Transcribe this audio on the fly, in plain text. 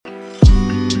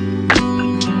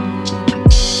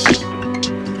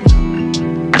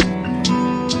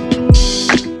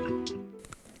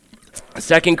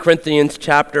2 Corinthians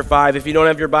chapter 5. If you don't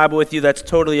have your Bible with you, that's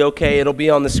totally okay. It'll be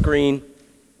on the screen.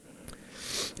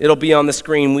 It'll be on the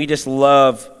screen. We just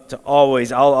love to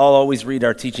always, I'll always read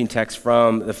our teaching text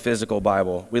from the physical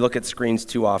Bible. We look at screens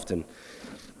too often.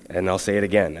 And I'll say it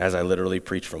again, as I literally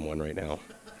preach from one right now.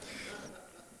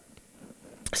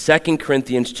 2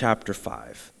 Corinthians chapter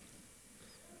 5.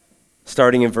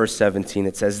 Starting in verse 17,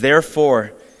 it says,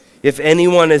 "Therefore, if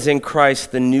anyone is in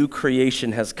Christ, the new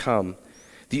creation has come.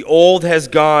 The old has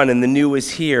gone and the new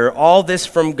is here. All this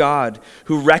from God,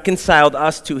 who reconciled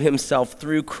us to himself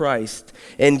through Christ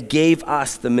and gave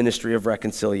us the ministry of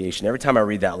reconciliation." Every time I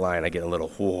read that line, I get a little,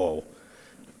 whoa.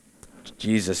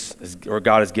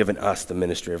 God has given us the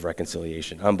ministry of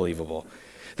reconciliation. Unbelievable.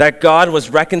 That God was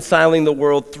reconciling the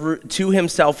world to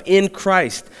himself in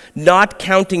Christ, not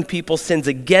counting people's sins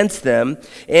against them,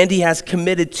 and he has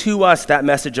committed to us that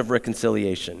message of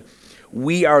reconciliation.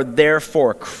 We are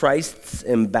therefore Christ's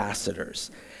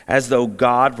ambassadors, as though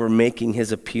God were making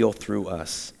his appeal through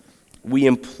us. We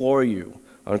implore you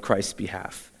on Christ's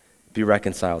behalf, be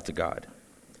reconciled to God.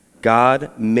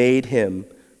 God made him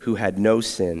who had no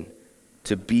sin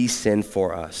to be sin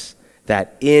for us,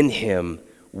 that in him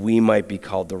we might be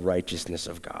called the righteousness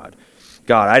of God.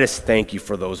 God, I just thank you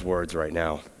for those words right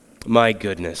now. My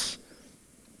goodness.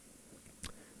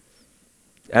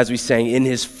 As we sang, in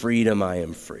his freedom I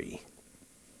am free.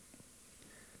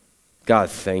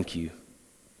 God, thank you.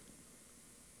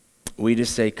 We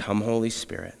just say, come, Holy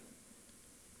Spirit.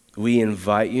 We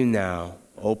invite you now.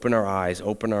 Open our eyes,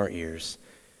 open our ears.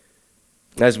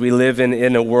 As we live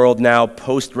in a world now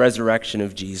post-resurrection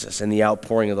of Jesus and the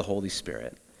outpouring of the Holy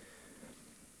Spirit,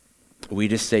 we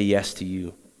just say yes to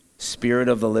you. Spirit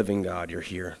of the living God, you're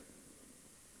here.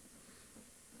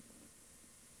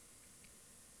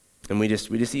 And we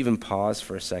just even pause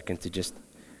for a second to just,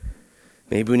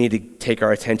 maybe we need to take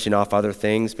our attention off other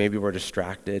things. Maybe we're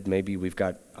distracted. Maybe we've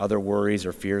got other worries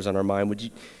or fears on our mind. Would you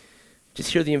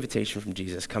just hear the invitation from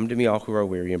Jesus? Come to me, all who are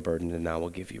weary and burdened, and I will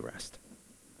give you rest.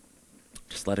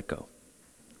 Just let it go.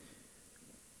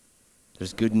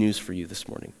 There's good news for you this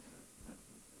morning.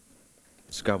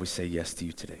 So God, we say yes to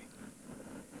you today.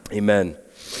 Amen.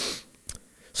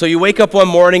 So you wake up one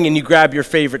morning and you grab your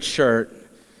favorite shirt.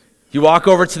 You walk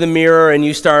over to the mirror and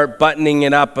you start buttoning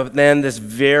it up, but then this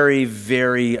very,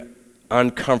 very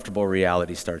uncomfortable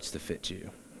reality starts to fit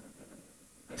you.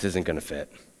 This isn't going to fit.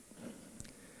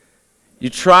 You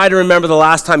try to remember the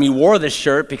last time you wore this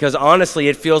shirt because honestly,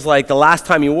 it feels like the last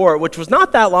time you wore it, which was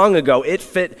not that long ago, it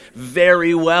fit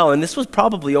very well. And this was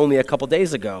probably only a couple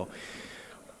days ago.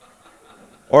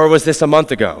 Or was this a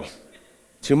month ago?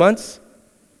 2 months?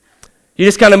 You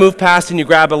just kind of move past and you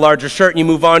grab a larger shirt and you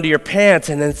move on to your pants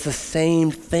and then it's the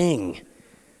same thing.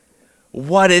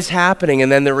 What is happening?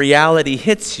 And then the reality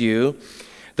hits you.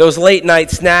 Those late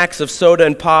night snacks of soda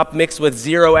and pop mixed with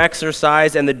zero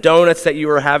exercise and the donuts that you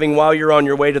were having while you're on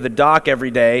your way to the dock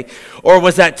every day. Or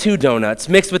was that 2 donuts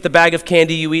mixed with the bag of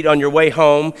candy you eat on your way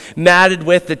home, matted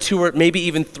with the 2 or maybe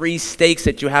even 3 steaks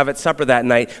that you have at supper that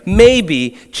night?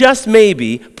 Maybe, just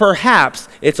maybe, perhaps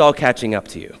it's all catching up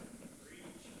to you.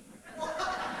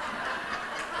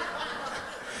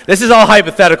 This is all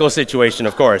hypothetical situation,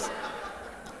 of course.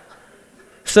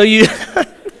 So you...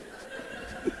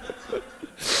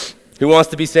 Who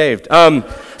wants to be saved?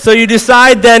 So you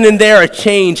decide then and there a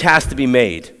change has to be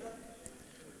made.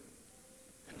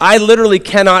 I literally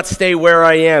cannot stay where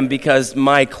I am because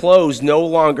my clothes no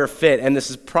longer fit, and this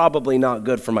is probably not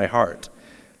good for my heart.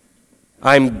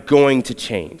 I'm going to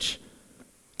change.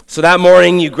 So that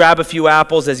morning, you grab a few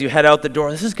apples as you head out the door.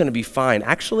 This is going to be fine.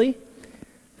 Actually,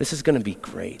 this is going to be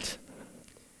great.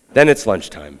 Then it's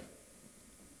lunchtime.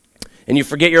 And you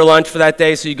forget your lunch for that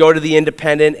day, so you go to the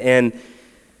Independent, and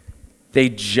they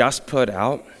just put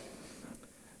out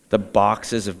the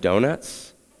boxes of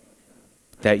donuts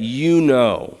that you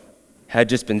know had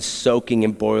just been soaking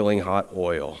in boiling hot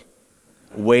oil,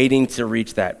 waiting to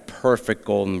reach that perfect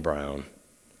golden brown.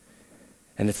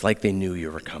 And it's like they knew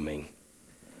you were coming,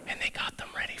 and they got them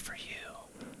ready for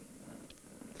you.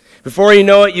 Before you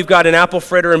know it, you've got an apple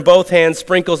fritter in both hands,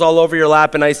 sprinkles all over your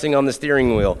lap, and icing on the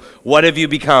steering wheel. What have you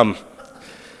become?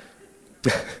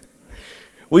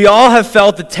 We all have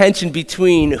felt the tension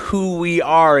between who we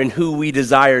are and who we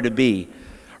desire to be,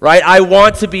 right? I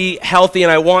want to be healthy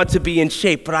and I want to be in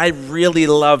shape, but I really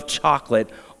love chocolate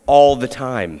all the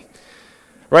time,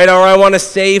 right? Or I want to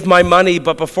save my money,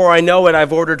 but before I know it,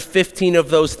 I've ordered 15 of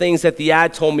those things that the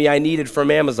ad told me I needed from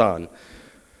Amazon.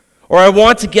 Or I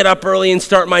want to get up early and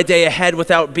start my day ahead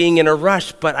without being in a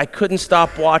rush, but I couldn't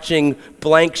stop watching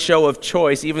Blank Show of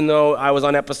Choice, even though I was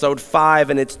on episode 5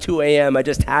 and it's 2 a.m. I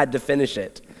just had to finish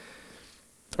it.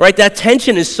 Right? That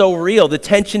tension is so real, the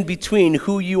tension between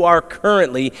who you are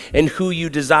currently and who you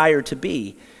desire to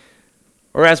be.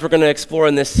 Or as we're going to explore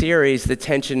in this series, the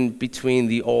tension between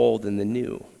the old and the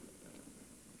new.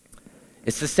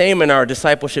 It's the same in our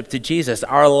discipleship to Jesus,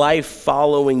 our life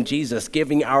following Jesus,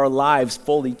 giving our lives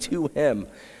fully to him.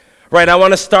 Right, I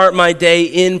want to start my day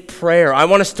in prayer. I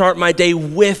want to start my day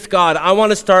with God. I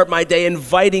want to start my day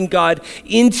inviting God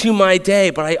into my day,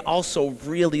 but I also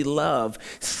really love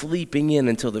sleeping in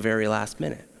until the very last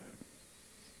minute.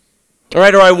 All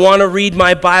right, or I want to read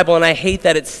my Bible, and I hate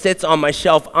that it sits on my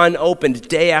shelf unopened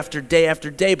day after day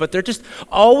after day, but there just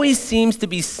always seems to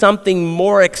be something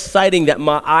more exciting that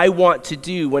I want to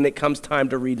do when it comes time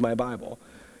to read my Bible.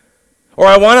 Or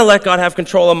I want to let God have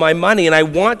control of my money, and I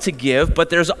want to give, but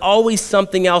there's always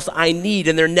something else I need,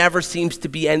 and there never seems to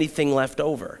be anything left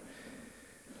over.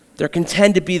 There can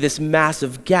tend to be this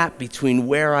massive gap between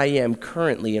where I am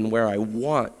currently and where I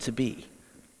want to be.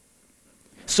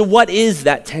 So what is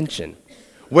that tension?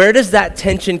 Where does that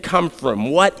tension come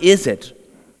from? What is it?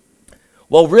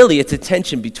 Well, really, it's a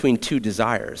tension between two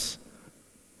desires.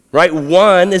 Right?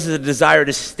 One is a desire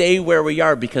to stay where we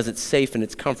are because it's safe and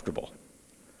it's comfortable.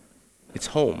 It's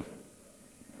home.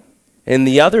 And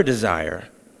the other desire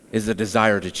is a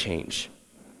desire to change.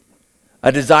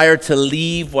 A desire to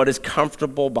leave what is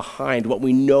comfortable behind, what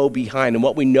we know behind, and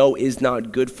what we know is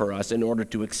not good for us in order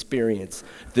to experience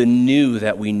the new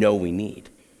that we know we need.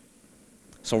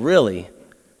 So really,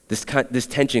 this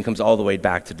tension comes all the way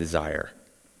back to desire.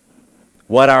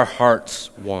 What our hearts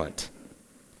want.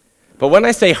 But when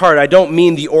I say heart, I don't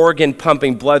mean the organ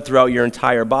pumping blood throughout your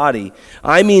entire body.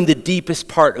 I mean the deepest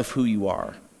part of who you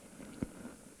are.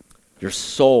 Your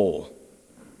soul.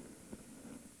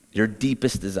 Your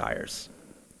deepest desires.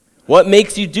 What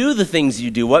makes you do the things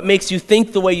you do? What makes you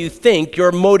think the way you think?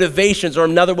 Your motivations, or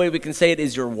another way we can say it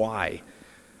is your why.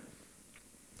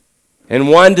 And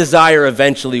one desire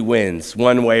eventually wins,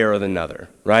 one way or another,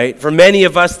 right? For many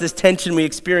of us, this tension we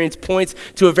experience points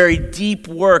to a very deep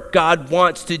work God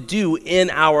wants to do in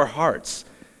our hearts,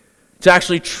 to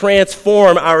actually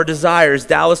transform our desires.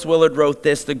 Dallas Willard wrote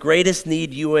this: the greatest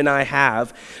need you and I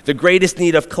have, the greatest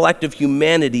need of collective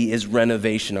humanity, is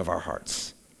renovation of our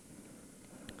hearts.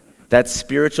 That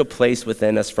spiritual place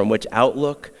within us from which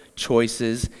outlook,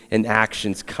 choices, and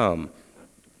actions come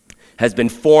has been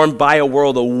formed by a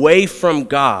world away from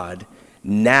God.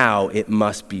 Now it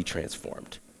must be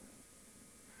transformed.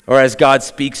 Or as God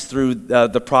speaks through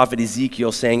the prophet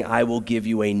Ezekiel saying, I will give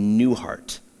you a new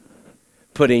heart,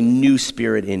 put a new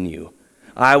spirit in you.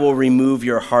 I will remove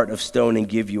your heart of stone and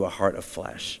give you a heart of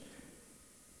flesh.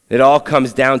 It all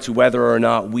comes down to whether or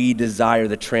not we desire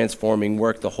the transforming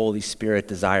work the Holy Spirit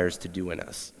desires to do in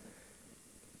us.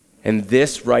 And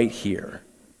this right here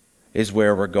is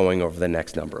where we're going over the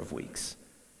next number of weeks.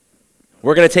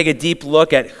 We're going to take a deep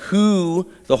look at who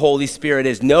the Holy Spirit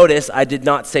is. Notice I did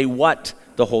not say what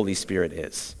the Holy Spirit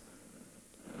is.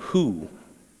 Who?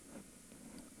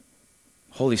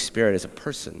 Holy Spirit is a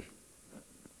person,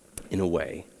 in a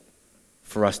way,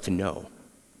 for us to know.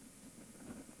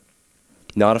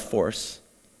 Not a force.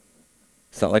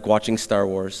 It's not like watching Star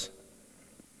Wars.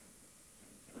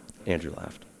 Andrew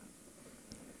laughed.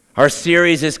 Our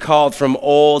series is called From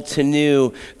Old to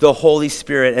New, the Holy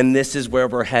Spirit, and this is where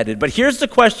we're headed. But here's the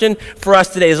question for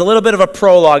us today. It's a little bit of a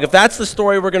prologue. If that's the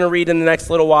story we're going to read in the next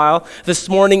little while, this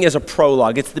morning is a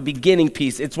prologue. It's the beginning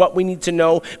piece. It's what we need to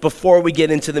know before we get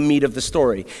into the meat of the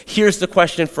story. Here's the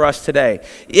question for us today.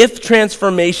 If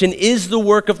transformation is the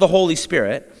work of the Holy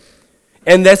Spirit,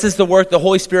 and this is the work the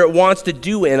Holy Spirit wants to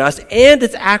do in us, and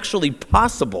it's actually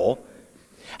possible,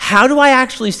 how do I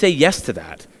actually say yes to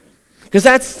that? Because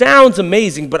that sounds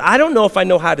amazing, but I don't know if I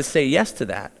know how to say yes to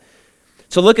that.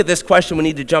 So look at this question. We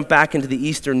need to jump back into the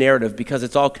Easter narrative because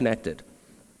it's all connected.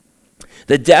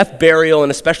 The death, burial, and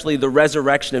especially the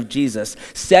resurrection of Jesus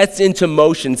sets into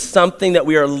motion something that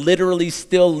we are literally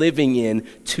still living in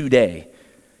today,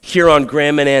 here on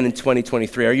Graham and Ann in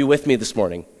 2023. Are you with me this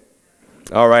morning?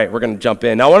 All right, we're going to jump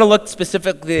in. Now, I want to look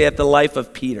specifically at the life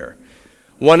of Peter,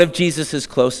 one of Jesus'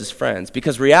 closest friends,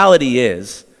 because reality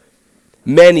is,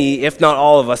 many, if not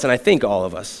all of us, and I think all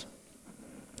of us,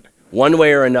 one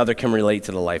way or another can relate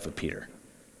to the life of Peter.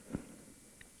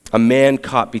 A man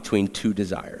caught between two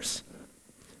desires.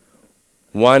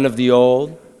 One of the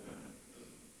old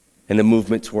and a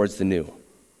movement towards the new.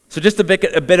 So just a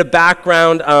bit of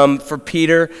background for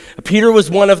Peter. Peter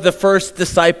was one of the first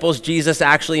disciples Jesus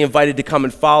actually invited to come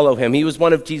and follow him. He was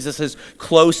one of Jesus'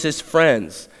 closest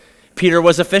friends. Peter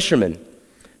was a fisherman.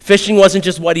 Fishing wasn't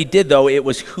just what he did, though. It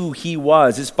was who he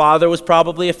was. His father was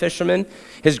probably a fisherman.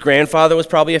 His grandfather was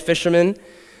probably a fisherman.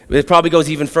 It probably goes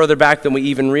even further back than we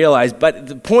even realize. But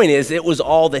the point is, it was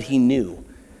all that he knew.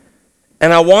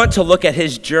 And I want to look at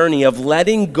his journey of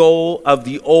letting go of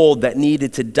the old that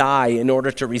needed to die in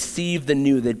order to receive the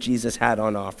new that Jesus had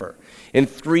on offer in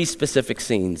 3 specific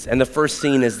scenes. And the first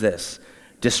scene is this: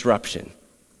 disruption.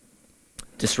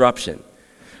 Disruption.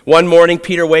 One morning,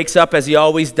 Peter wakes up as he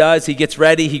always does. He gets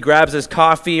ready. He grabs his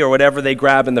coffee or whatever they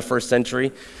grab in the first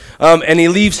century. And he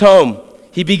leaves home.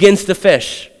 He begins to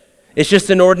fish. It's just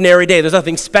an ordinary day. There's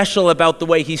nothing special about the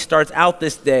way he starts out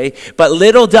this day. But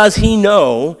little does he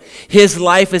know, his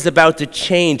life is about to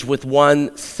change with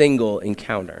one single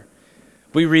encounter.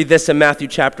 We read this in Matthew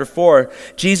chapter 4.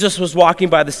 Jesus was walking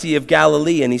by the Sea of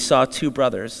Galilee, and he saw 2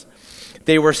 brothers.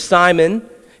 They were Simon,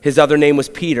 his other name was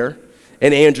Peter,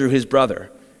 and Andrew, his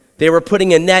brother. They were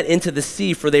putting a net into the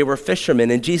sea, for they were fishermen.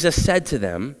 And Jesus said to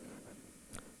them,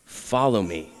 "Follow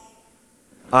me.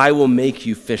 I will make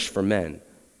you fish for men."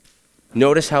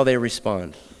 Notice how they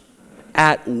respond.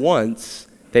 At once,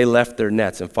 they left their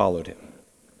nets and followed him.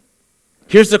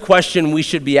 Here's the question we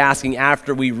should be asking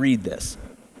after we read this.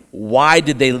 Why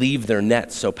did they leave their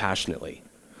nets so passionately?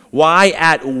 Why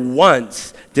at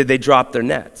once did they drop their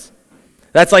nets?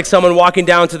 That's like someone walking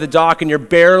down to the dock and you're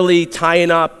barely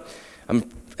tying up.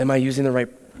 Am I using the right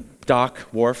dock?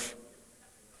 Wharf?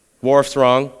 Wharf's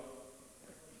wrong.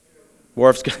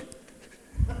 Wharf's good.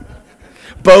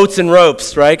 Boats and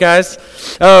ropes, right, guys?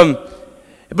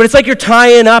 But it's like you're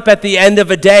tying up at the end of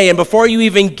a day, and before you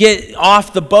even get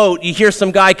off the boat, you hear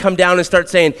some guy come down and start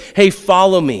saying, "Hey,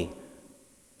 follow me."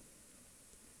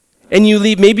 And you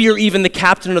leave, maybe you're even the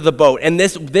captain of the boat, and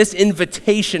this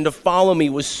invitation to follow me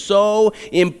was so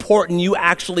important, you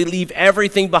actually leave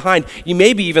everything behind. You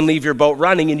maybe even leave your boat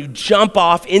running, and you jump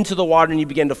off into the water, and you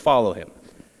begin to follow him.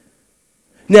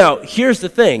 Now, here's the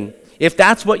thing. If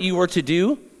that's what you were to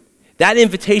do, that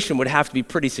invitation would have to be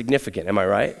pretty significant, am I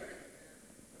right?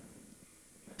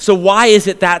 So why is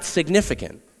it that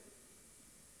significant?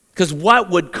 Because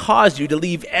what would cause you to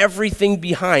leave everything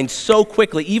behind so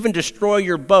quickly, even destroy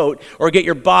your boat or get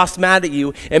your boss mad at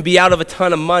you and be out of a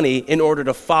ton of money in order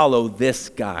to follow this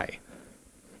guy?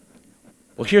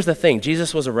 Well, here's the thing.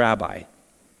 Jesus was a rabbi.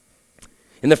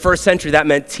 In the first century, that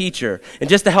meant teacher. And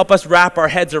just to help us wrap our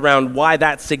heads around why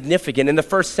that's significant, in the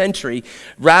first century,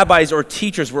 rabbis or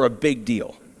teachers were a big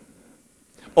deal.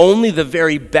 Only the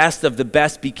very best of the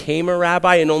best became a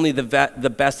rabbi, and only the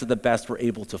best of the best were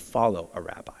able to follow a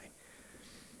rabbi.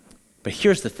 But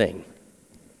here's the thing.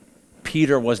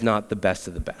 Peter was not the best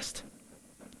of the best.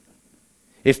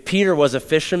 If Peter was a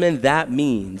fisherman, that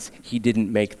means he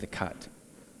didn't make the cut.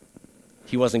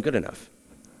 He wasn't good enough.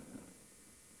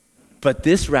 But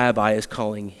this rabbi is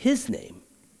calling his name.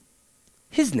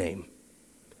 His name.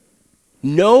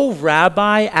 No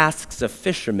rabbi asks a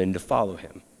fisherman to follow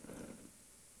him.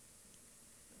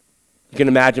 You can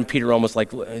imagine Peter almost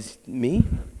like, me?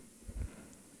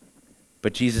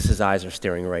 But Jesus' eyes are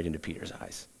staring right into Peter's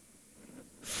eyes.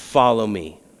 Follow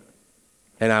me,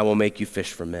 and I will make you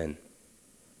fish for men.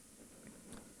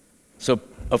 So,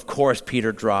 of course,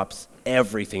 Peter drops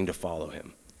everything to follow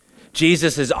him.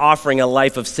 Jesus is offering a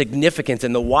life of significance,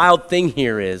 and the wild thing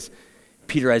here is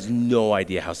Peter has no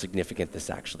idea how significant this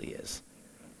actually is.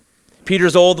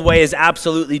 Peter's old way is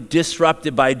absolutely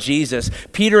disrupted by Jesus.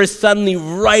 Peter is suddenly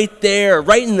right there,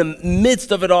 right in the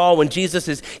midst of it all when Jesus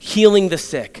is healing the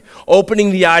sick,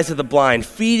 opening the eyes of the blind,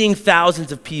 feeding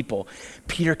thousands of people.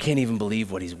 Peter can't even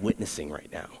believe what he's witnessing right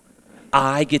now.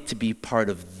 I get to be part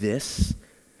of this.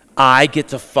 I get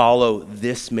to follow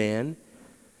this man.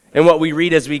 And what we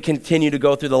read as we continue to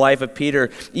go through the life of Peter,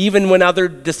 even when other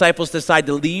disciples decide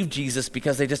to leave Jesus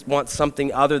because they just want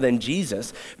something other than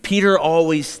Jesus, Peter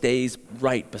always stays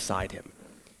right beside him.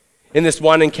 In this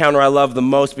one encounter I love the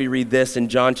most, we read this in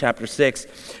John chapter 6.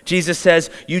 Jesus says,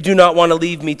 "You do not want to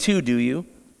leave me too, do you?"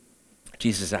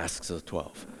 Jesus asks the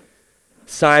 12.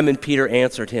 Simon Peter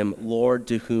answered him, "Lord,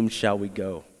 to whom shall we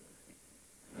go?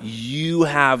 You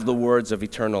have the words of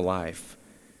eternal life.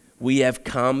 We have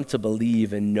come to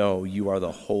believe and know you are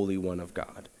the Holy One of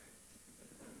God."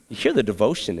 You hear the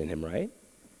devotion in him, right?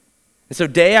 And so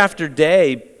day after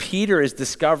day, Peter is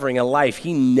discovering a life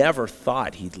he never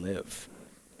thought he'd live,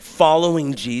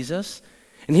 following Jesus.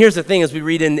 And here's the thing, as we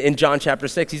read in John chapter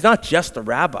 6, he's not just a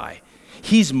rabbi.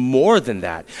 He's more than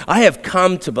that. I have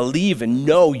come to believe and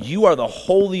know you are the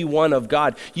Holy One of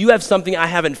God. You have something I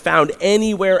haven't found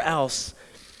anywhere else.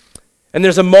 And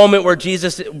there's a moment where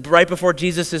Jesus, right before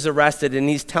Jesus is arrested, and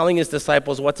he's telling his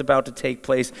disciples what's about to take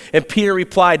place. And Peter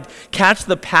replied, catch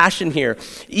the passion here.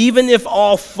 "Even if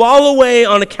all fall away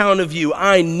on account of you,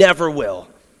 I never will."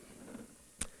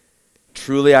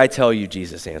 "Truly I tell you,"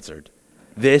 Jesus answered,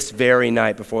 this very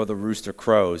night before the rooster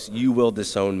crows, you will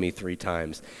disown me 3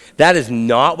 times. That is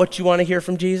not what you want to hear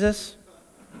from Jesus.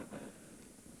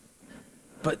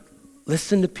 But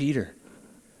listen to Peter.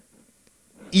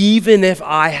 Even if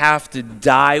I have to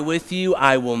die with you,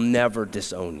 I will never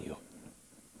disown you.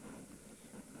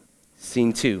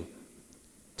 Scene 2,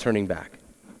 turning back.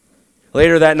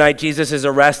 Later that night, Jesus is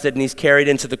arrested and he's carried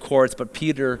into the courts, but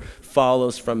Peter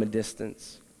follows from a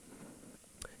distance.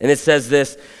 And it says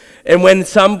this, and when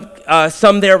some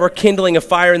there were kindling a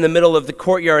fire in the middle of the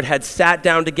courtyard had sat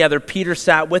down together, Peter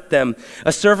sat with them.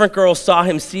 A servant girl saw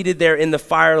him seated there in the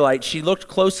firelight. She looked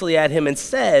closely at him and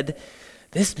said,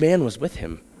 "This man was with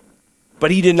him."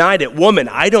 But he denied it. "Woman,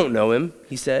 I don't know him,"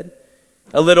 he said.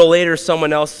 A little later,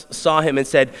 someone else saw him and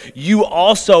said, "You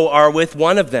also are with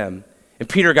one of them." And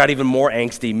Peter got even more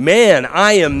angsty. "Man,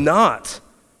 I am not."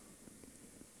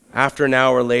 After an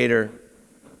hour later,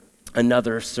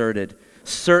 another asserted,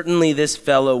 "Certainly this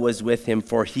fellow was with him,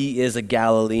 for he is a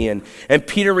Galilean." And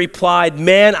Peter replied,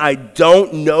 "Man, I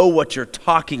don't know what you're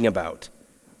talking about."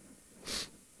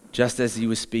 Just as he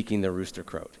was speaking, the rooster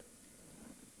crowed.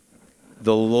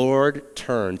 The Lord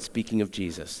turned, speaking of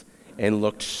Jesus, and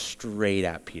looked straight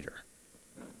at Peter.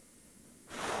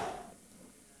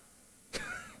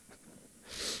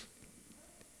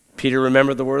 Peter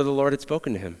remembered the word of the Lord had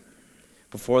spoken to him.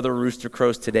 "Before the rooster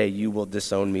crows today, you will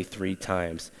disown me 3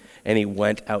 times. And he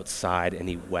went outside and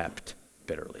he wept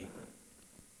bitterly.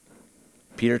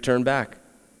 Peter turned back.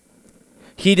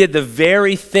 He did the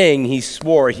very thing he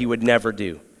swore he would never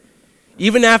do.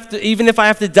 Even if I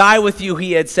have to die with you,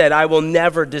 he had said, I will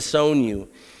never disown you.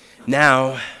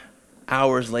 Now,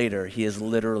 hours later, he is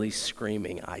literally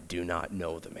screaming, I do not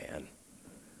know the man.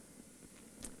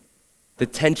 The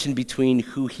tension between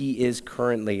who he is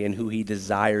currently and who he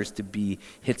desires to be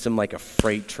hits him like a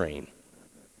freight train.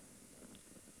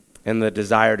 And the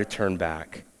desire to turn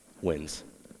back wins.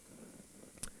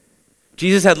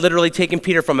 Jesus had literally taken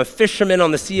Peter from a fisherman on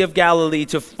the Sea of Galilee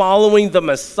to following the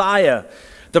Messiah,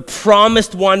 the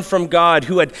promised one from God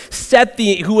who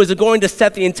was going to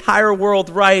set the entire world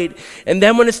right. And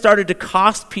then when it started to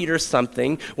cost Peter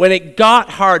something, when it got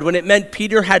hard, when it meant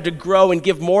Peter had to grow and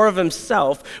give more of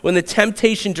himself, when the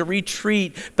temptation to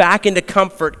retreat back into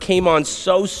comfort came on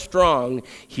so strong,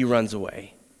 he runs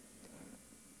away,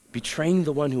 betraying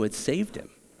the one who had saved him,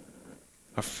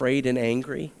 afraid and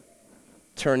angry,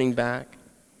 turning back,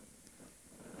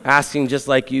 asking just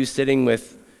like you, sitting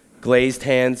with glazed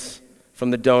hands from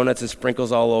the donuts and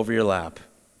sprinkles all over your lap,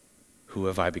 who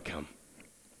have I become?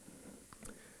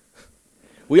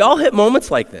 We all hit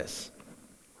moments like this.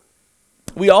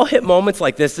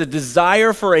 The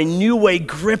desire for a new way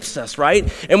grips us,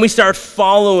 right? And we start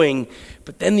following,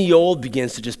 but then the old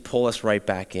begins to just pull us right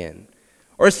back in.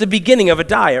 Or it's the beginning of a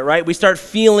diet, right? We start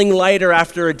feeling lighter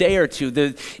after a day or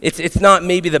two. It's not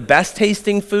maybe the best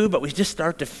tasting food, but we just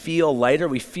start to feel lighter.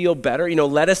 We feel better. You know,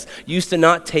 lettuce used to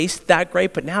not taste that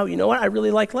great, but now, you know what? I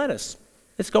really like lettuce.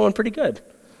 It's going pretty good.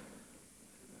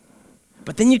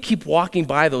 But then you keep walking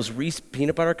by those Reese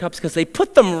peanut butter cups because they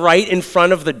put them right in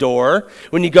front of the door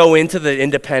when you go into the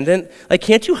Independent. Like,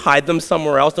 can't you hide them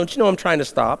somewhere else? Don't you know I'm trying to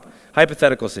stop?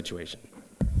 Hypothetical situation.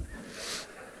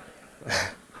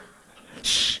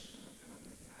 Shh.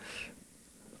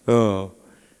 Oh.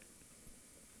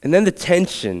 And then the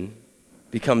tension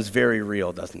becomes very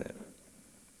real, doesn't it?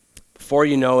 Before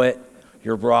you know it,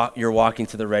 you're walking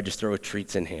to the register with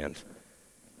treats in hand.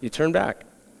 You turn back.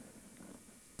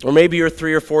 Or maybe you're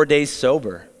 3 or 4 days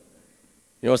sober.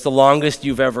 You know, it's the longest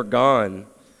you've ever gone.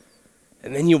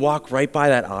 And then you walk right by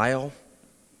that aisle.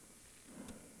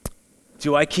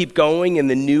 Do I keep going in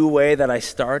the new way that I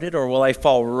started, or will I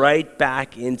fall right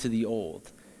back into the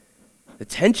old? The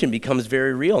tension becomes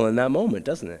very real in that moment,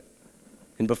 doesn't it?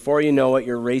 And before you know it,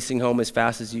 you're racing home as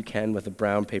fast as you can with a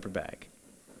brown paper bag.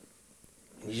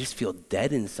 And you just feel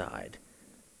dead inside.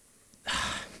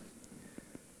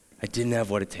 I didn't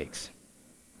have what it takes.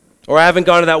 Or I haven't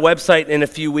gone to that website in a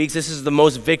few weeks. This is the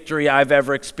most victory I've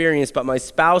ever experienced, but my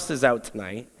spouse is out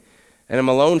tonight, and I'm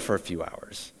alone for a few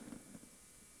hours.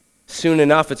 Soon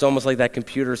enough, it's almost like that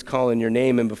computer's calling your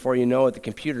name, and before you know it, the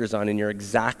computer's on, and you're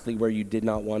exactly where you did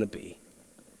not want to be,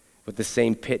 with the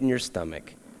same pit in your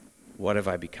stomach. What have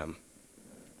I become?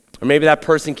 Or maybe that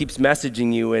person keeps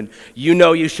messaging you, and you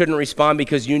know you shouldn't respond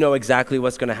because you know exactly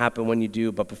what's going to happen when you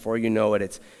do, but before you know it,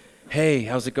 it's, hey,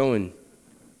 how's it going?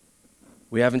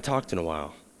 We haven't talked in a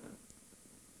while.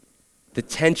 The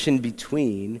tension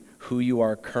between who you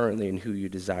are currently and who you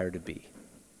desire to be.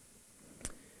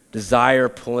 Desire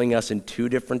pulling us in 2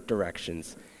 different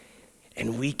directions,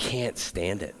 and we can't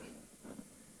stand it.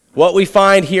 What we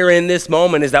find here in this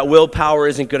moment is that willpower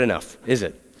isn't good enough, is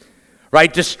it?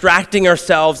 right? Distracting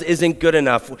ourselves isn't good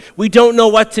enough. We don't know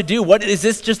what to do. What is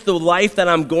this, just the life that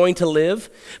I'm going to live?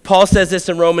 Paul says this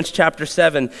in Romans chapter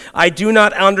 7. I do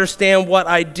not understand what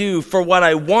I do, for what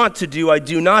I want to do, I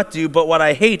do not do, but what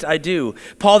I hate, I do.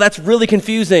 Paul, that's really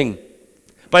confusing.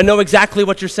 But I know exactly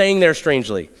what you're saying there,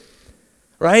 strangely.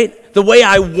 Right? The way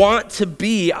I want to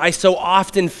be, I so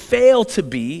often fail to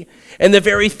be, and the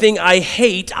very thing I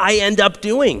hate, I end up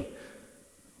doing.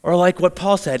 Or like what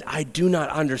Paul said, I do not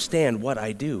understand what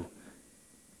I do.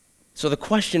 So the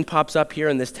question pops up here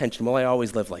in this tension, will I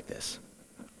always live like this?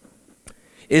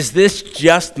 Is this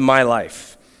just my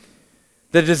life?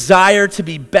 The desire to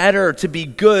be better, to be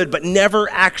good, but never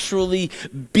actually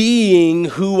being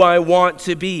who I want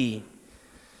to be.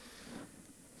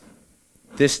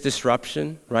 This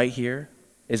disruption right here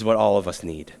is what all of us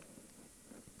need.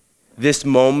 This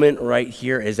moment right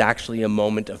here is actually a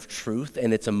moment of truth,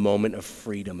 and it's a moment of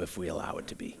freedom if we allow it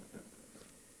to be.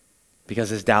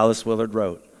 Because as Dallas Willard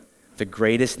wrote, the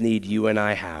greatest need you and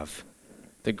I have,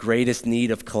 the greatest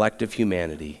need of collective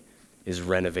humanity, is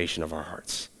renovation of our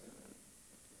hearts.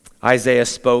 Isaiah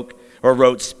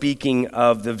wrote, speaking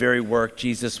of the very work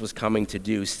Jesus was coming to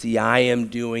do, see, I am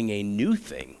doing a new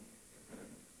thing.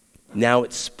 Now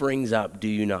it springs up, do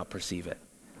you not perceive it?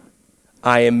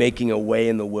 I am making a way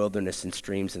in the wilderness and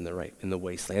streams in the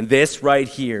wasteland. This right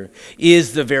here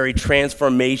is the very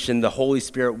transformation the Holy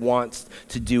Spirit wants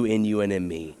to do in you and in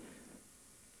me.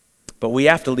 But we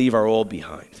have to leave our old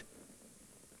behind.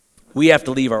 We have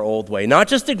to leave our old way. Not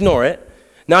just ignore it,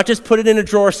 not just put it in a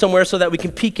drawer somewhere so that we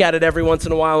can peek at it every once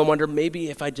in a while and wonder, maybe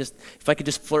if I could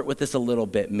just flirt with this a little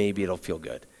bit, maybe it'll feel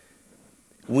good.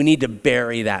 We need to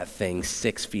bury that thing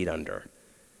 6 feet under.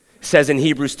 It says in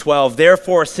Hebrews 12,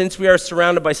 therefore, since we are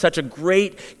surrounded by such a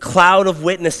great cloud of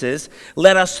witnesses,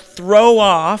 let us throw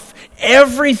off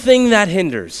everything that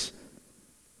hinders.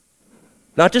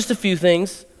 Not just a few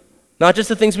things, not just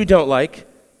the things we don't like,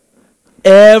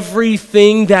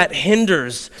 everything that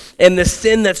hinders and the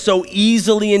sin that so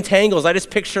easily entangles. I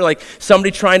just picture like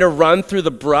somebody trying to run through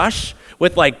the brush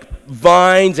with like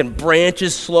vines and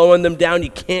branches slowing them down.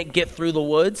 You can't get through the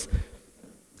woods.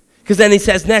 Because then he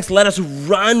says next, let us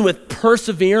run with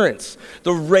perseverance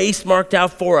the race marked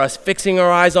out for us, fixing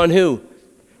our eyes on who?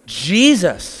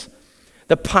 Jesus,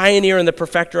 the pioneer and the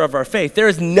perfecter of our faith. There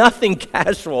is nothing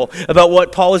casual about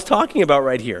what Paul is talking about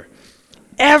right here.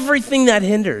 Everything that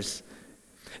hinders.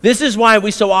 This is why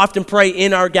we so often pray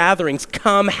in our gatherings,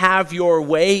 come have your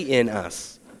way in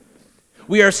us.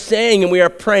 We are saying and we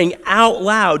are praying out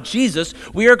loud, Jesus,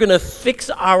 we are going to fix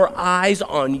our eyes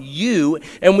on you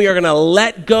and we are going to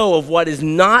let go of what is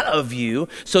not of you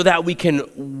so that we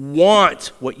can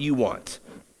want what you want.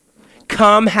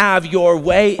 Come have your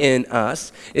way in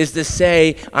us is to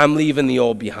say, I'm leaving the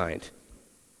old behind.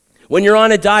 When you're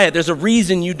on a diet, there's a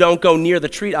reason you don't go near the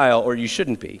treat aisle, or you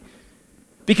shouldn't be.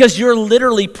 Because you're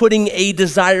literally putting a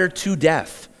desire to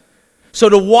death. So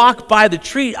to walk by the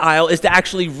treat aisle is to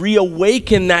actually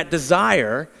reawaken that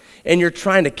desire, and you're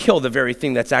trying to kill the very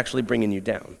thing that's actually bringing you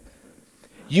down.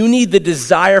 You need the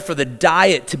desire for the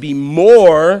diet to be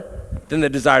more than the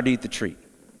desire to eat the treat.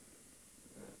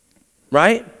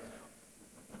 Right?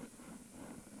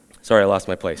 Sorry, I lost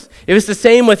my place. It was the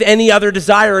same with any other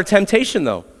desire or temptation,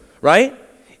 though, right?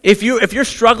 If you're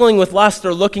struggling with lust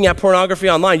or looking at pornography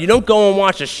online, you don't go and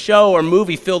watch a show or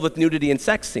movie filled with nudity and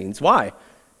sex scenes. Why?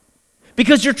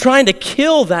 Because you're trying to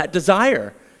kill that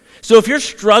desire. So if you're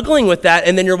struggling with that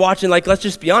and then you're watching, like, let's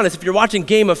just be honest, if you're watching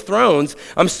Game of Thrones,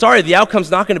 I'm sorry, the outcome's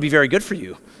not going to be very good for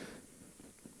you.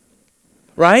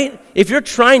 Right? If you're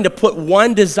trying to put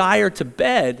one desire to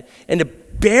bed and to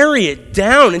bury it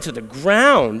down into the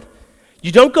ground,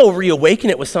 you don't go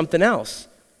reawaken it with something else.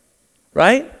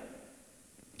 Right?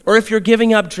 Or if you're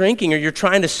giving up drinking or you're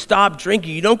trying to stop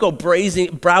drinking, you don't go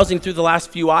browsing through the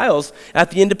last few aisles at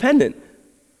the Independent.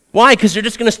 Why? Because you're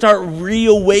just going to start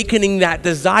reawakening that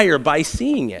desire by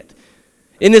seeing it.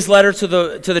 In his letter to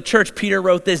the church, Peter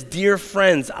wrote this, dear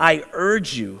friends, I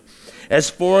urge you as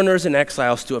foreigners and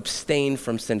exiles to abstain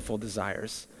from sinful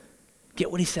desires.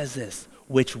 Get what he says this,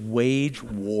 which wage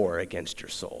war against your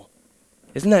soul.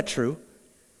 Isn't that true?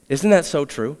 Isn't that so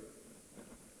true?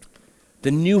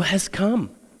 The new has come.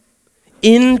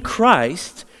 In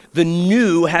Christ, the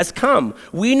new has come.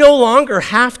 We no longer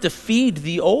have to feed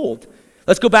the old.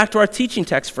 Let's go back to our teaching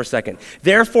text for a second.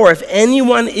 Therefore, if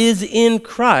anyone is in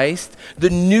Christ,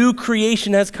 the new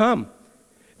creation has come.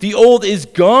 The old is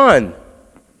gone.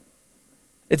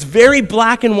 It's very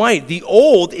black and white. The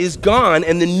old is gone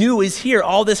and the new is here.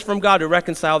 All this from God who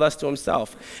reconciled us to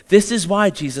himself. This is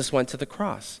why Jesus went to the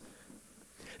cross.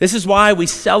 This is why we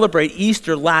celebrate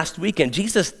Easter last weekend.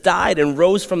 Jesus died and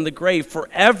rose from the grave,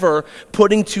 forever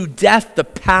putting to death the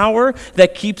power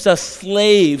that keeps us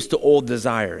slaves to old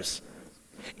desires.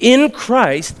 In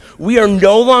Christ, we are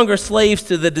no longer slaves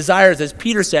to the desires, as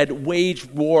Peter said, wage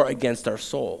war against our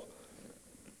soul.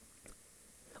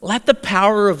 Let the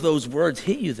power of those words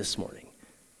hit you this morning.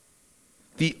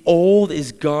 The old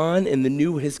is gone and the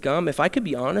new has come. If I could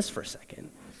be honest for a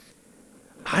second,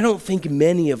 I don't think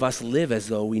many of us live as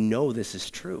though we know this is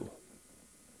true.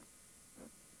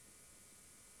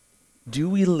 Do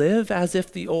we live as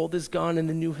if the old is gone and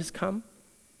the new has come?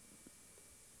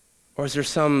 Or is there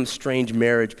some strange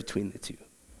marriage between the two,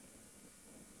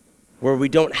 where we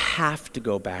don't have to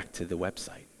go back to the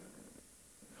website,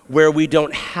 where we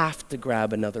don't have to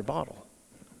grab another bottle,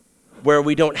 where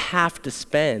we don't have to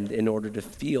spend in order to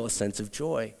feel a sense of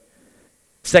joy?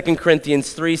 2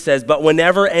 Corinthians 3 says, but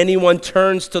whenever anyone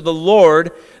turns to the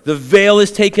Lord, the veil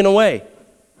is taken away.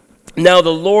 Now the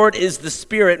Lord is the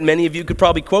Spirit. Many of you could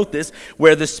probably quote this.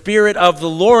 Where the Spirit of the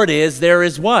Lord is, there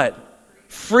is what?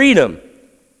 Freedom.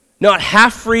 Not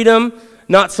half freedom,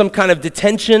 not some kind of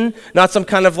detention, not some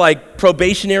kind of like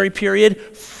probationary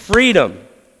period. Freedom.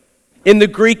 In the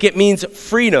Greek, it means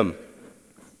freedom.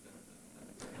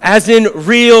 As in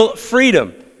real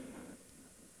freedom.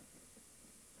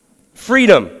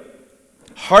 Freedom.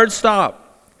 Hard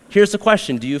stop. Here's the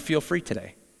question. Do you feel free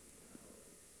today?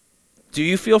 Do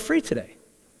you feel free today?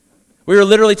 We were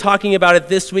literally talking about it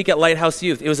this week at Lighthouse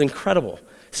Youth. It was incredible.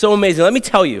 So amazing. Let me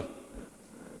tell you.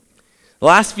 The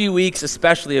last few weeks,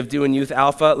 especially of doing Youth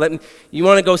Alpha, you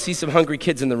want to go see some hungry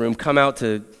kids in the room, come out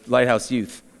to Lighthouse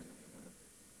Youth.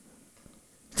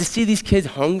 To see these kids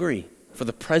hungry for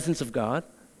the presence of God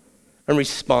and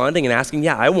responding and asking,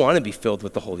 yeah, I want to be filled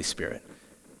with the Holy Spirit.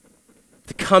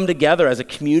 To come together as a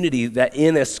community that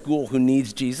in a school who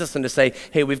needs Jesus and to say,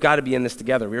 hey, we've got to be in this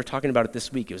together. We were talking about it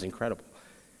this week. It was incredible.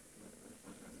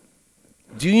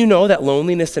 Do you know that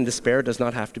loneliness and despair does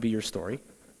not have to be your story?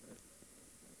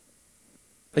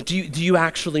 Like, do you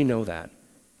actually know that?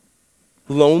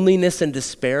 Loneliness and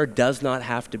despair does not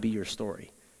have to be your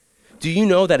story. Do you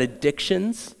know that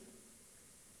addictions,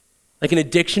 like an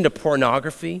addiction to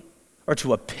pornography or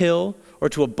to a pill or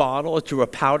to a bottle or to a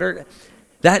powder,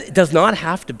 that does not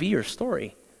have to be your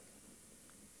story.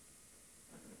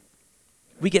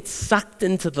 We get sucked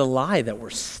into the lie that we're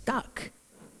stuck.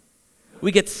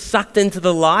 We get sucked into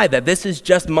the lie that this is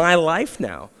just my life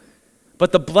now.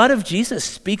 But the blood of Jesus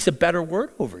speaks a better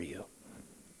word over you.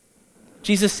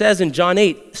 Jesus says in John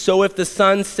 8, so if the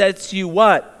Son sets you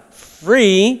what?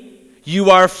 Free,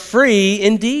 you are free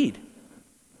indeed.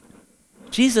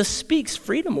 Jesus speaks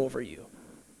freedom over you.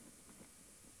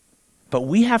 But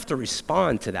we have to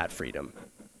respond to that freedom.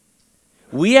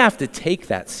 We have to take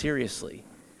that seriously.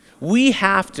 We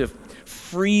have to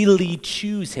freely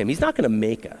choose him. He's not going to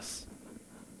make us.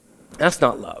 That's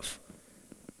not love.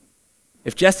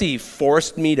 If Jessie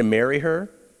forced me to marry her,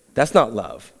 that's not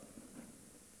love.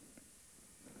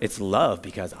 It's love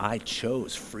because I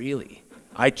chose freely.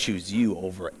 I choose you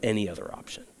over any other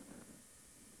option.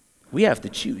 We have to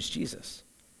choose Jesus.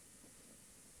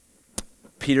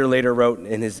 Peter later wrote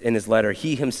in his letter,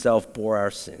 he himself bore our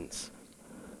sins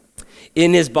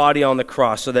in his body on the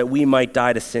cross so that we might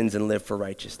die to sins and live for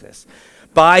righteousness.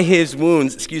 By his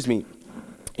wounds,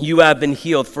 you have been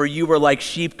healed, for you were like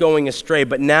sheep going astray,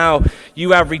 but now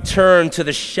you have returned to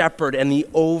the shepherd and the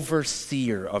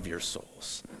overseer of your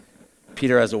souls.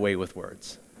 Peter has a way with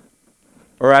words.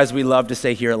 Or as we love to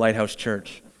say here at Lighthouse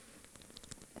Church,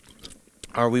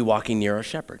 are we walking near our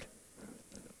shepherd?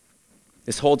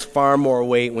 This holds far more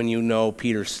weight when you know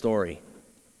Peter's story.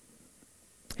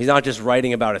 He's not just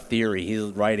writing about a theory, he's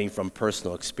writing from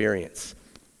personal experience.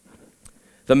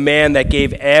 The man that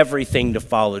gave everything to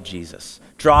follow Jesus,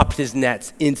 dropped his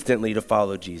nets instantly to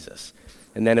follow Jesus,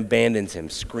 and then abandons him,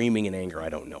 screaming in anger, I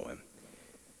don't know him.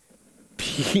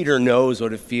 Peter knows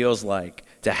what it feels like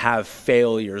to have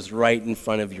failures right in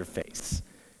front of your face.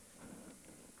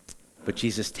 But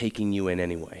Jesus taking you in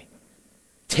anyway.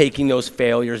 Taking those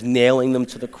failures, nailing them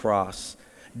to the cross,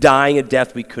 dying a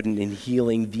death we couldn't, and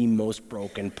healing the most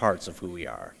broken parts of who we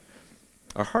are,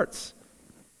 our hearts.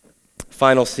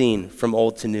 Final scene from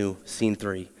old to new, scene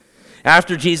 3.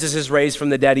 After Jesus is raised from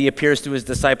the dead, he appears to his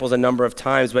disciples a number of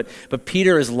times, but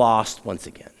Peter is lost once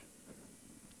again.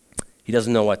 He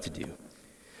doesn't know what to do.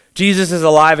 Jesus is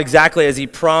alive exactly as he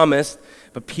promised,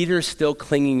 but Peter is still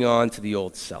clinging on to the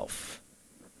old self.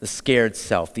 The scared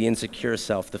self, the insecure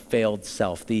self, the failed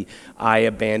self, the I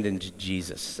abandoned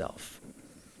Jesus self.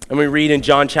 And we read in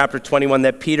John chapter 21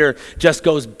 that Peter just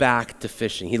goes back to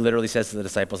fishing. He literally says to the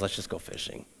disciples, let's just go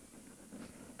fishing.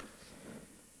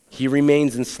 He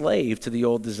remains enslaved to the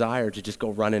old desire to just go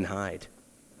run and hide,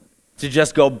 to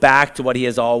just go back to what he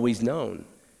has always known,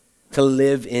 to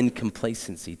live in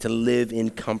complacency, to live in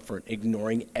comfort,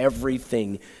 ignoring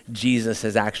everything Jesus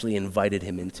has actually invited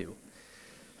him into.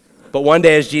 But one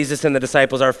day as Jesus and the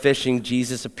disciples are fishing,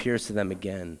 Jesus appears to them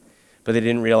again. But they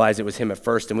didn't realize it was him at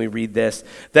first, and we read this.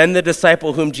 Then the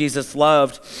disciple whom Jesus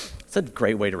loved, it's a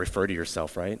great way to refer to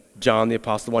yourself, right? John the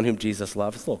apostle, the one whom Jesus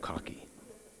loved. It's a little cocky.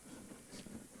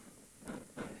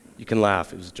 You can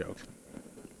laugh, it was a joke.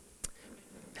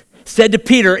 Said to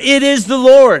Peter, "It is the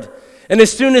Lord." And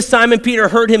as soon as Simon Peter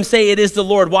heard him say, "It is the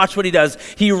Lord," watch what he does.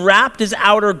 He wrapped his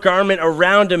outer garment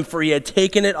around him, for he had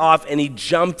taken it off, and he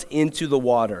jumped into the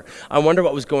water. I wonder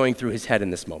what was going through his head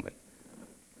in this moment.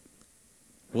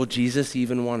 Will Jesus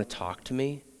even want to talk to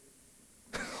me?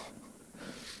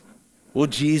 Will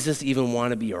Jesus even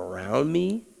want to be around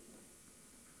me?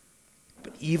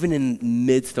 But even in the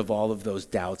midst of all of those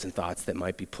doubts and thoughts that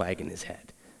might be plaguing his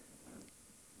head,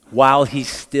 while he's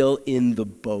still in the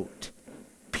boat,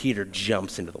 Peter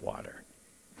jumps into the water.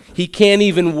 He can't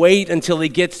even wait until he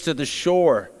gets to the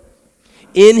shore.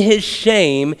 In his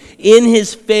shame, in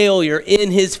his failure,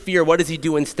 in his fear, what does he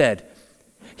do instead?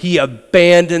 He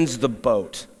abandons the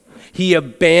boat. He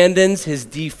abandons his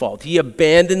default. He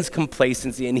abandons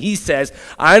complacency, and he says,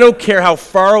 "I don't care how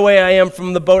far away I am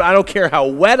from the boat. I don't care how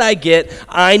wet I get.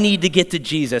 I need to get to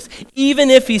Jesus." Even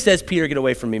if he says, "Peter, get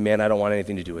away from me, man. I don't want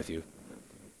anything to do with you."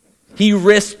 He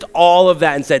risked all of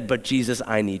that and said, "But Jesus,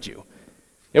 I need you."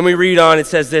 And we read on, it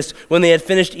says this, "When they had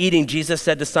finished eating, Jesus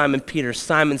said to Simon Peter,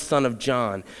 'Simon, son of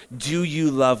John, do you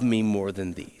love me more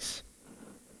than these?'"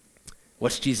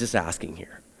 What's Jesus asking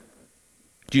here?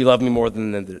 Do you love me more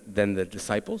than the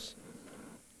disciples?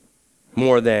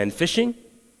 More than fishing?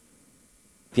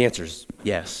 The answer is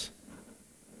yes.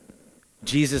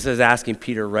 Jesus is asking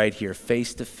Peter right here,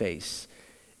 face to face,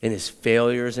 in his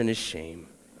failures and his shame,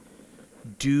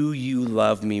 do you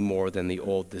love me more than the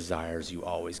old desires you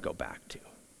always go back to?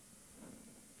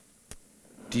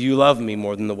 Do you love me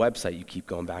more than the website you keep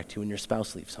going back to when your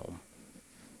spouse leaves home?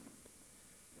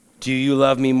 Do you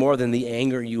love me more than the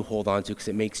anger you hold on to because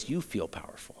it makes you feel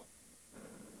powerful?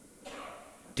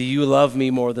 Do you love me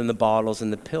more than the bottles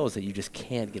and the pills that you just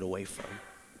can't get away from?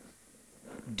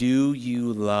 Do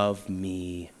you love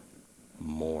me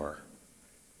more?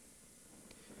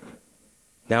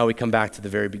 Now we come back to the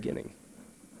very beginning,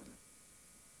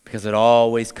 because it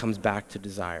always comes back to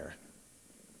desire.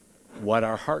 What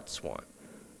our hearts want.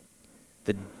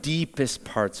 The deepest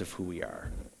parts of who we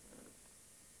are.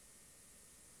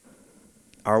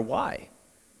 Our why.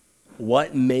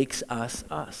 What makes us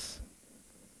us?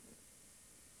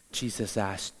 Jesus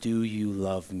asks, "Do you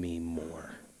love me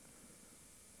more?"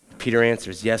 Peter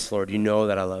answers, "Yes, Lord, you know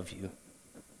that I love you."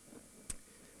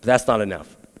 But that's not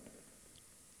enough.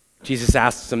 Jesus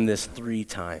asks him this 3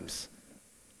 times.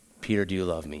 "Peter, do you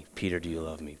love me? Peter, do you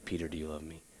love me? Peter, do you love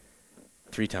me?"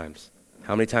 3 times.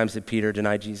 How many times did Peter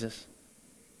deny Jesus?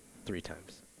 3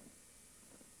 times.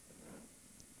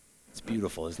 It's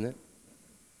beautiful, isn't it?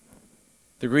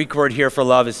 The Greek word here for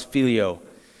love is phileo.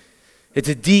 It's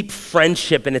a deep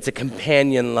friendship and it's a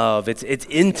companion love. It's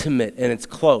intimate and it's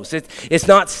close. It's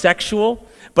not sexual,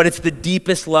 but it's the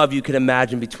deepest love you could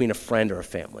imagine between a friend or a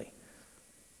family.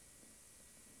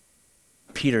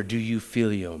 Peter, do you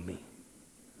phileo me?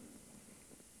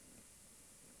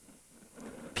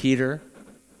 Peter,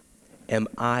 am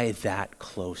I that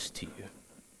close to you?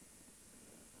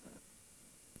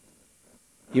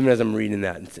 Even as I'm reading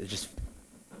that, it's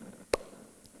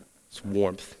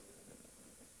warmth,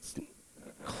 it's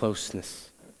closeness,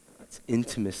 it's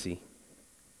intimacy.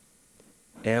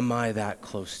 Am I that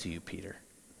close to you, Peter?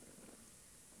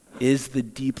 Is the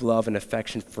deep love and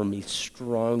affection for me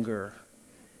stronger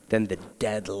than the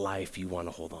dead life you want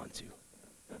to hold on to?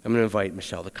 I'm going to invite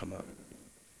Michelle to come up.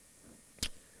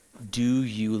 Do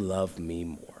you love me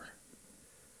more?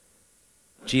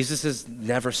 Jesus has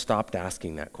never stopped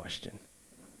asking that question.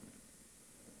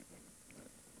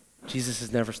 Jesus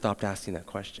has never stopped asking that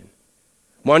question.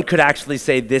 One could actually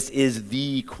say this is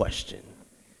the question.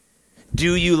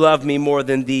 Do you love me more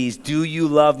than these? Do you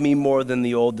love me more than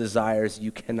the old desires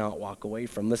you cannot walk away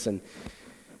from? Listen,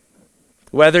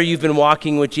 whether you've been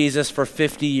walking with Jesus for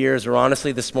 50 years or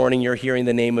honestly this morning you're hearing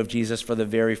the name of Jesus for the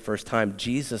very first time,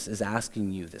 Jesus is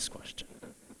asking you this question.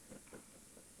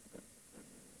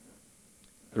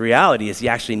 The reality is he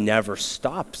actually never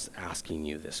stops asking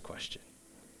you this question.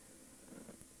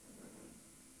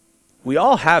 We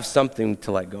all have something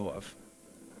to let go of.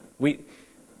 We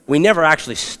never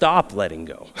actually stop letting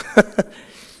go.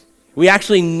 We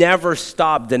actually never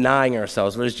stop denying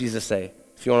ourselves. What does Jesus say?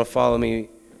 If you want to follow me,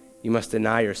 you must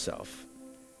deny yourself.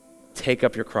 take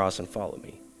up your cross and follow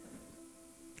me.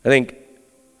 I think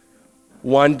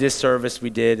one disservice we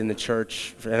did in the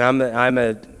church, and I'm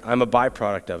a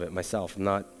byproduct of it myself.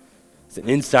 It's an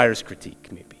insider's critique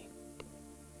maybe.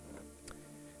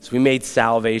 So we made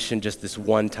salvation just this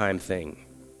one-time thing.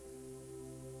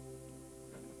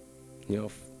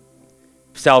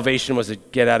 Salvation was a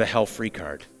get-out-of-hell-free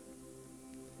card.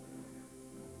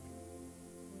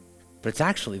 But it's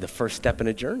actually the first step in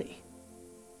a journey.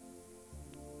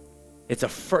 It's a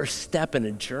first step in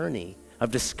a journey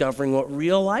of discovering what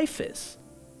real life is.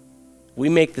 We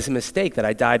make this mistake that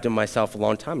I died to myself a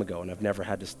long time ago, and I've never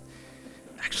had to.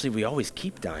 Actually, we always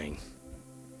keep dying.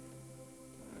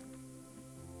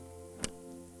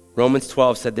 Romans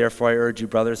 12 said, "Therefore I urge you,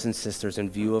 brothers and sisters, in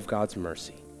view of God's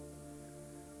mercy,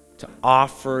 to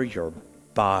offer your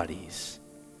bodies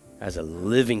as a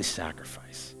living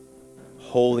sacrifice,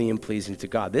 holy and pleasing to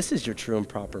God." This is your true and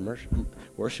proper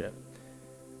worship.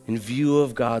 In view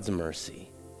of God's mercy,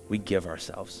 we give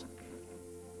ourselves.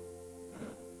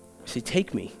 See,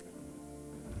 take me.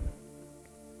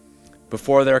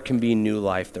 Before there can be new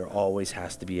life, there always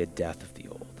has to be a death of the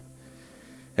old.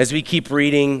 As we keep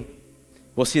reading,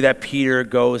 we'll see that Peter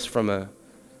goes from a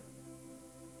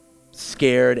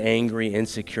scared, angry,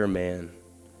 insecure man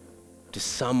to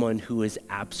someone who is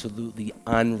absolutely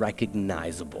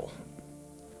unrecognizable.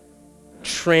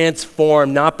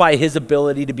 Transformed, not by his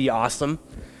ability to be awesome,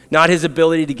 not his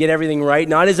ability to get everything right,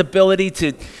 not his ability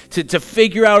to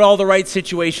figure out all the right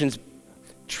situations,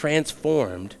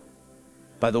 transformed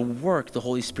by the work the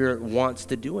Holy Spirit wants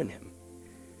to do in him.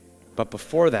 But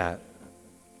before that,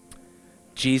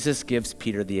 Jesus gives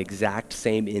Peter the exact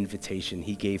same invitation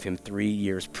he gave him 3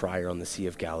 years prior on the Sea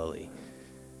of Galilee.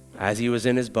 As he was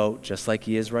in his boat, just like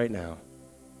he is right now,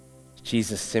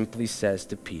 Jesus simply says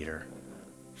to Peter,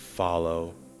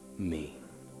 "Follow me."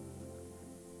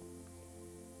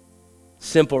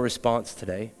 Simple response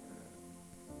today.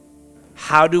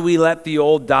 How do we let the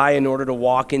old die in order to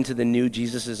walk into the new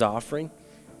Jesus is offering?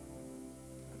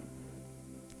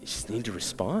 You just need to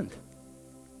respond.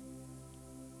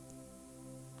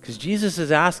 Because Jesus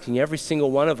is asking every single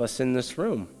one of us in this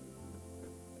room,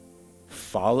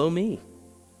 follow me.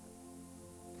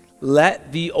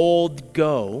 Let the old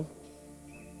go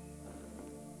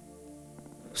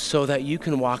so that you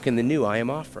can walk in the new I am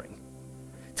offering.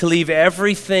 To leave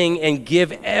everything and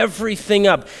give everything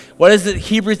up. What is it?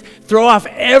 Hebrews, throw off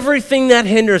everything that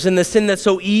hinders and the sin that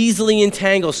so easily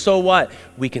entangles. So what?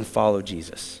 We can follow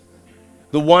Jesus.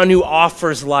 The one who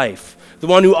offers life. The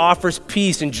one who offers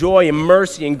peace and joy and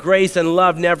mercy and grace and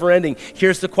love never ending.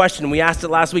 Here's the question. We asked it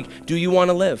last week. Do you want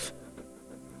to live?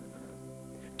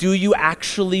 Do you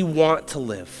actually want to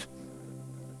live?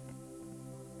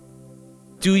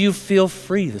 Do you feel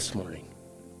free this morning?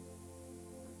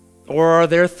 Or are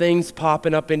there things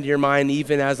popping up into your mind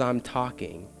even as I'm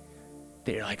talking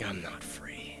that you're like, I'm not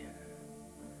free.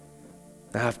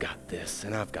 I've got this,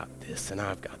 and I've got this, and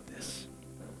I've got this.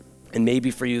 And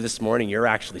maybe for you this morning, you're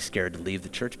actually scared to leave the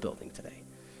church building today.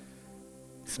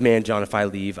 This man, John, if I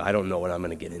leave, I don't know what I'm going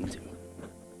to get into.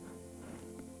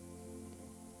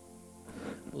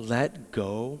 Let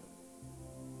go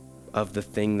of the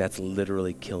thing that's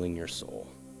literally killing your soul.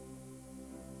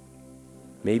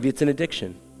 Maybe it's an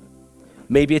addiction.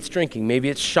 Maybe it's drinking. Maybe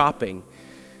it's shopping.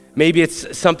 Maybe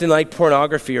it's something like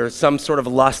pornography or some sort of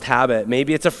lust habit.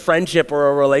 Maybe it's a friendship or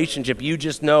a relationship you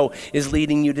just know is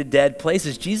leading you to dead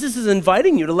places. Jesus is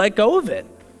inviting you to let go of it.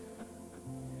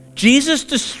 Jesus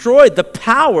destroyed the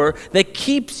power that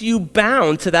keeps you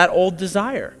bound to that old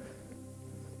desire.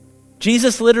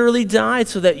 Jesus literally died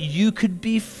so that you could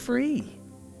be free.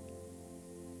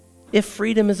 If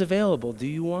freedom is available, do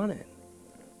you want it?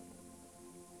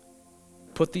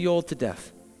 Put the old to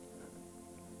death.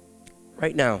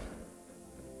 Right now.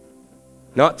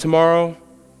 Not tomorrow,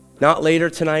 not later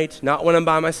tonight, not when I'm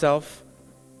by myself.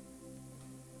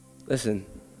 Listen.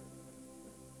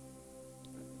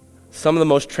 Some of the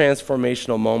most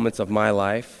transformational moments of my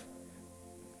life,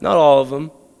 not all of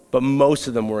them, but most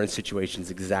of them were in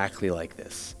situations exactly like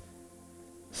this.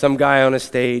 Some guy on a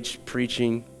stage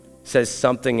preaching says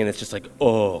something and it's just like,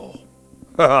 oh,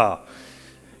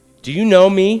 do you know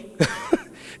me?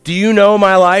 Do you know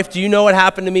my life? Do you know what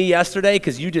happened to me yesterday?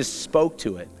 Because you just spoke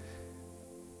to it.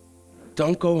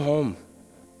 Don't go home.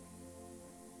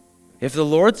 If the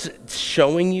Lord's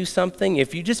showing you something,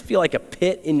 if you just feel like a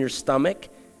pit in your stomach,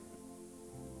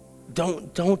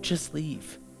 don't just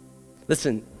leave.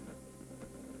 Listen,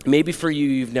 maybe for you,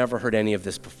 you've never heard any of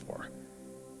this before.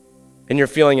 And you're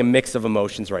feeling a mix of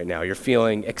emotions right now. You're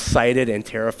feeling excited and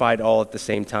terrified all at the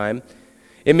same time.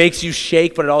 It makes you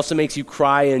shake, but it also makes you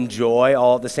cry in joy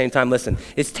all at the same time. Listen,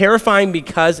 it's terrifying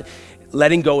because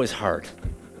letting go is hard.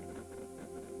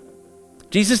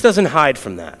 Jesus doesn't hide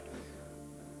from that.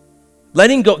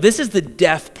 Letting go, this is the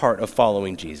death part of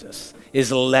following Jesus,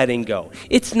 is letting go.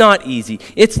 It's not easy.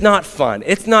 It's not fun.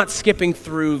 It's not skipping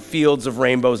through fields of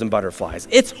rainbows and butterflies.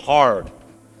 It's hard.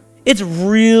 It's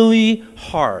really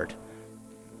hard.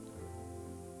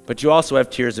 But you also have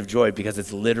tears of joy because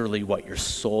it's literally what your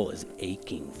soul is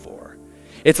aching for.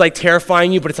 It's like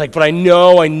terrifying you, but it's like, but I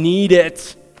know I need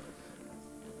it.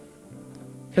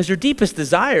 Because your deepest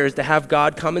desire is to have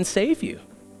God come and save you.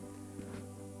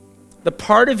 The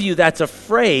part of you that's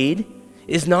afraid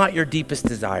is not your deepest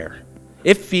desire.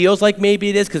 It feels like maybe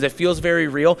it is because it feels very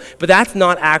real, but that's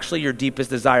not actually your deepest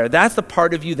desire. That's the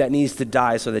part of you that needs to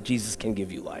die so that Jesus can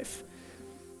give you life.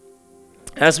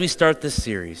 As we start this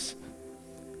series,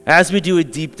 as we do a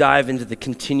deep dive into the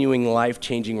continuing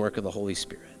life-changing work of the Holy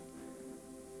Spirit,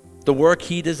 the work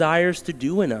he desires to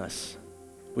do in us,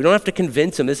 we don't have to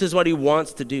convince him. This is what he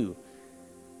wants to do.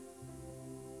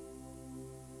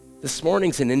 This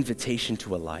morning's an invitation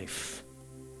to a life.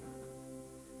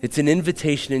 It's an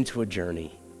invitation into a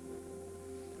journey.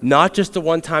 Not just a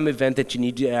one-time event that you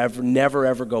need to never,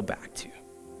 ever go back to.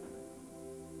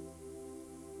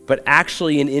 But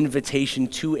actually an invitation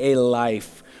to a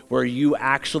life where you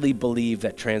actually believe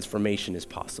that transformation is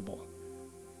possible.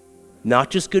 Not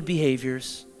just good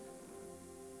behaviors,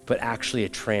 but actually a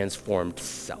transformed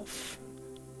self.